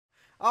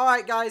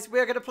Alright guys,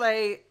 we're gonna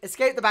play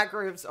Escape the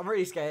Backrooms. I'm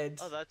really scared.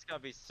 Oh, that's gonna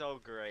be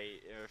so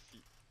great in a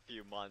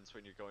few months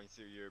when you're going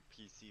through your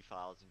PC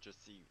files and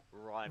just see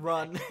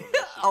run.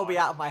 I'll be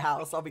out of my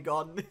house, I'll be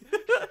gone.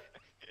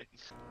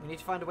 We need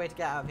to find a way to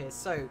get out of here.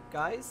 So,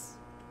 guys,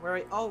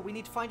 oh, we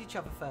need to find each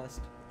other first.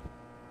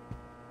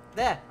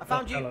 There, I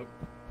found you. Hello.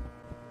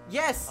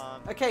 Yes!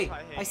 Okay,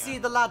 I see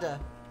the ladder.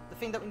 The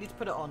thing that we need to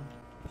put it on.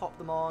 Pop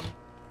them on.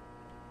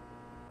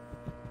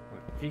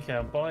 You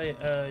can buy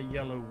a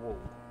yellow wall.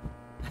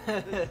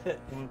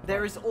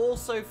 There is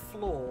also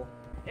floor.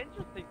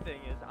 Interesting thing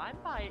is, I'm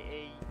by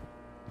a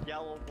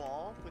yellow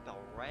wall with a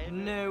red.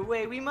 No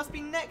way, we must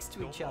be next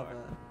to each other.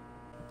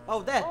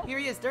 Oh, there, here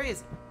he is, there he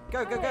is.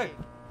 Go, go, go.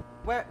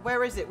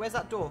 Where is it? Where's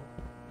that door?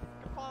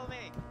 Come follow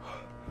me.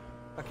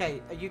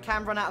 Okay, you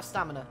can run out of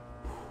stamina.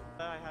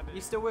 I have it. You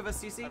still with us,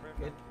 CC?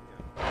 Good.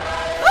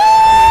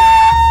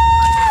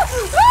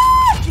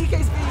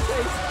 GK's being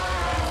chased.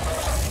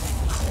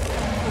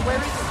 Oh, where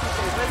is it,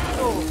 GK? Where's the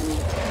door?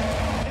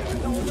 It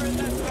was over in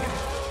that direction.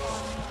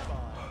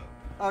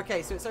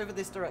 Okay, so it's over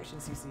this direction,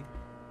 CC.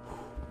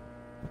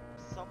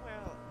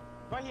 Somewhere.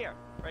 Right here.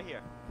 Right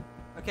here.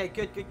 Okay,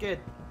 good, good, good.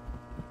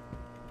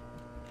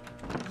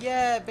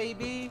 Yeah,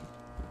 baby.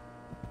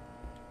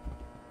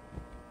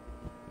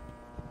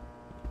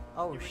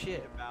 Oh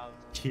shit.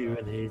 You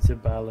need to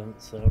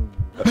balance Oh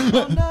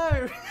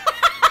no!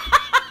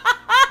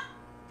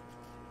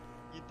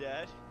 You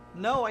dead?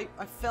 No, I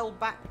fell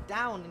back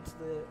down into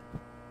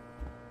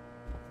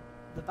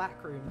the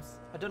back rooms.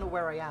 I don't know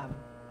where I am.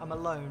 I'm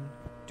alone.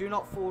 Do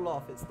not fall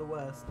off, it's the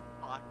worst.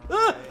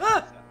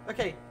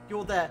 Okay,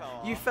 you're there.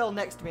 You fell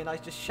next to me and I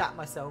just shat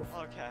myself.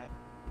 Okay.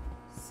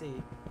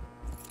 See.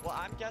 What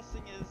I'm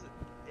guessing is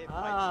it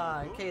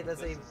might be okay,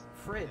 there's a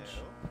fridge.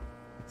 New.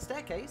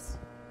 Staircase?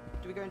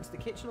 Do we go into the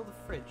kitchen or the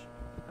fridge?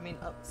 I mean,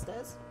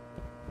 upstairs?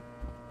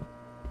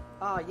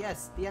 Ah,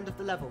 yes, the end of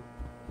the level.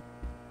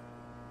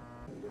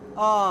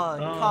 Ah,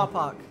 car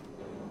park.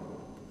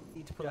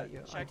 Need to pull out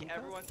your check ID card?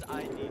 everyone's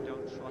ID,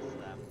 don't trust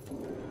them.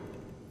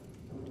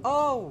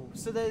 Oh,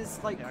 so there's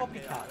like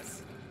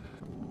copycats.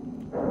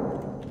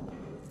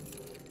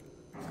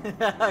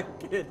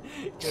 Good,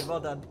 good, well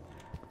done.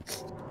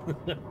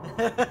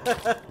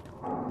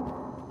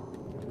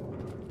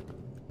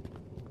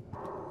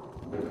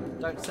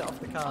 Don't set off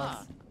the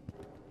cars.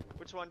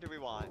 Which one do we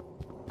want?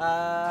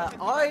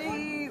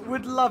 I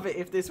would love it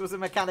if this was a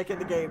mechanic in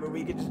the game where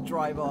we could just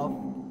drive off.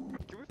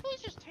 Can we please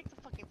just take the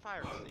fucking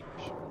fire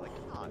extinguisher? Like,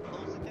 come on,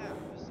 close it down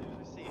as soon as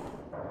we see it.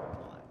 Come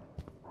on.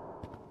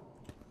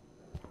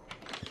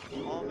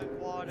 Almond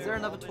water. Is there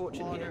another torch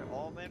in here?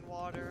 Almond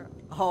water.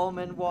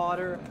 Almond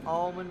water.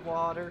 Almond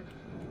water.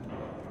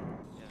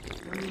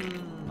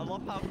 I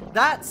love how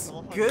That's I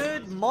love how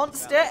good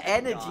monster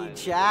energy,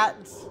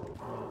 chat.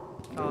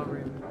 Car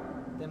room.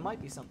 There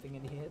might be something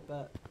in here,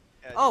 but...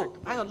 Oh,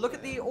 hang on, look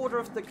at the order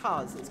of the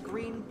cars. It's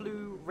green,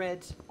 blue,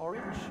 red,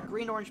 orange.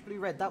 Green, orange, blue,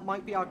 red. That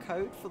might be our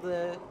code for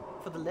the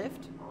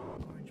lift.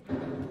 Orange, blue.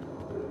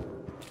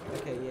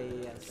 Okay,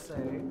 yeah. So...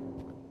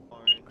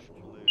 orange,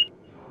 blue,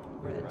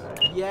 red.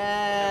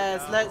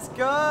 Yes, let's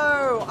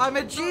go! I'm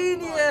a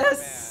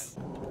genius!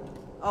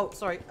 Oh,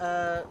 sorry,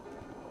 Good.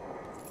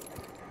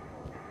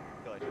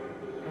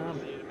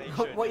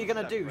 what are you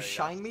gonna do?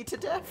 Shine me to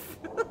death?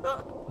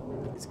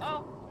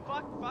 Oh,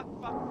 fuck.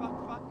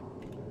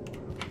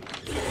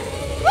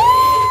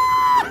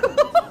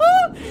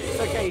 It's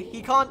okay,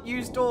 he can't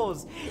use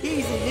doors.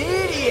 He's an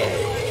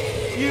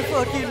idiot! You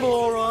fucking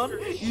moron!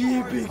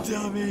 You big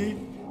dummy!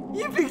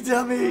 You big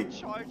dummy!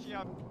 Charge you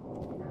up.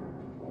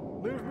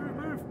 Move!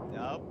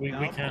 Nope, We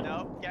can't.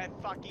 Nope, get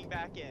fucking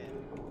back in.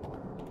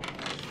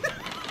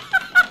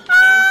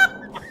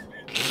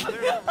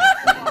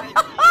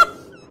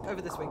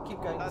 Over this way,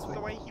 keep going That's this way.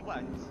 the way he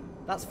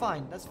went. That's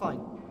fine, that's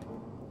fine.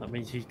 That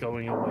means he's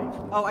going away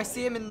from Oh, I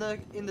see him in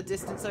the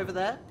distance over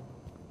there.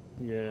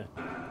 Yeah.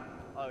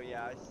 Oh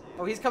yeah, I see.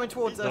 Oh, he's coming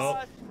towards us.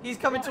 not. He's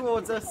coming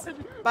towards us.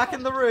 Back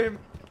in the room.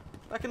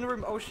 Back in the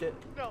room. Oh shit.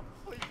 No,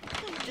 please.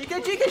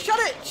 GK, shut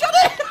it! Shut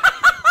it!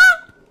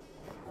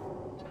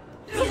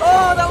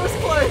 Oh, that was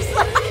close.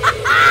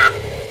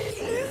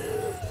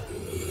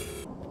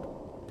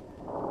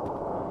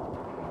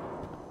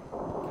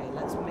 Okay,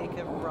 let's make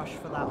a rush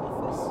for that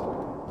office.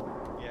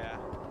 Yeah.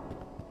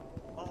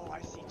 Oh,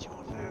 I see two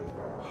of them.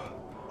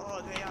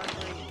 Oh, they are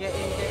great. Get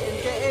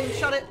in,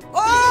 shut it.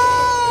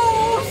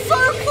 Oh, so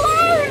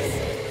close!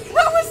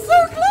 That was so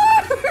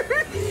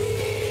close!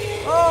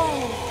 Oh,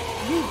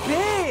 you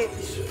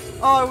bitch!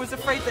 Oh, I was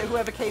afraid that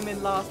whoever came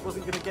in last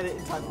wasn't going to get it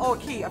in time. Oh, a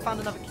key. I found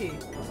another key.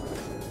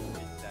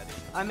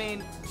 I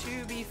mean,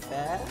 to be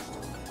fair,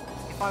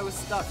 if I was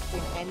stuck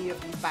in any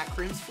of these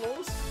backrooms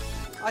floors,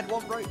 I'd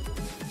want rope. Come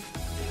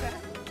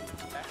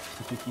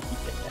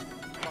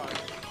on.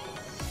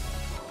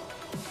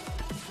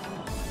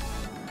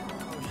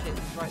 Oh shit,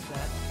 he's right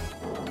there.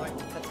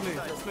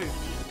 Let's move.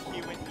 He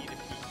would need a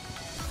key.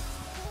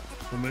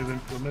 We're moving.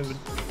 Oh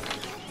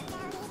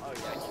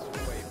yeah, he's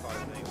way farther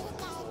than he was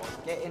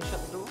before. Get in,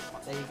 shut the door.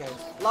 There you go.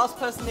 Last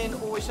person in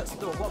always shuts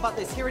the door. What about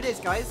this? Here it is,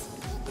 guys.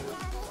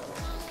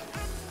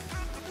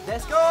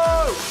 Let's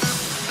go!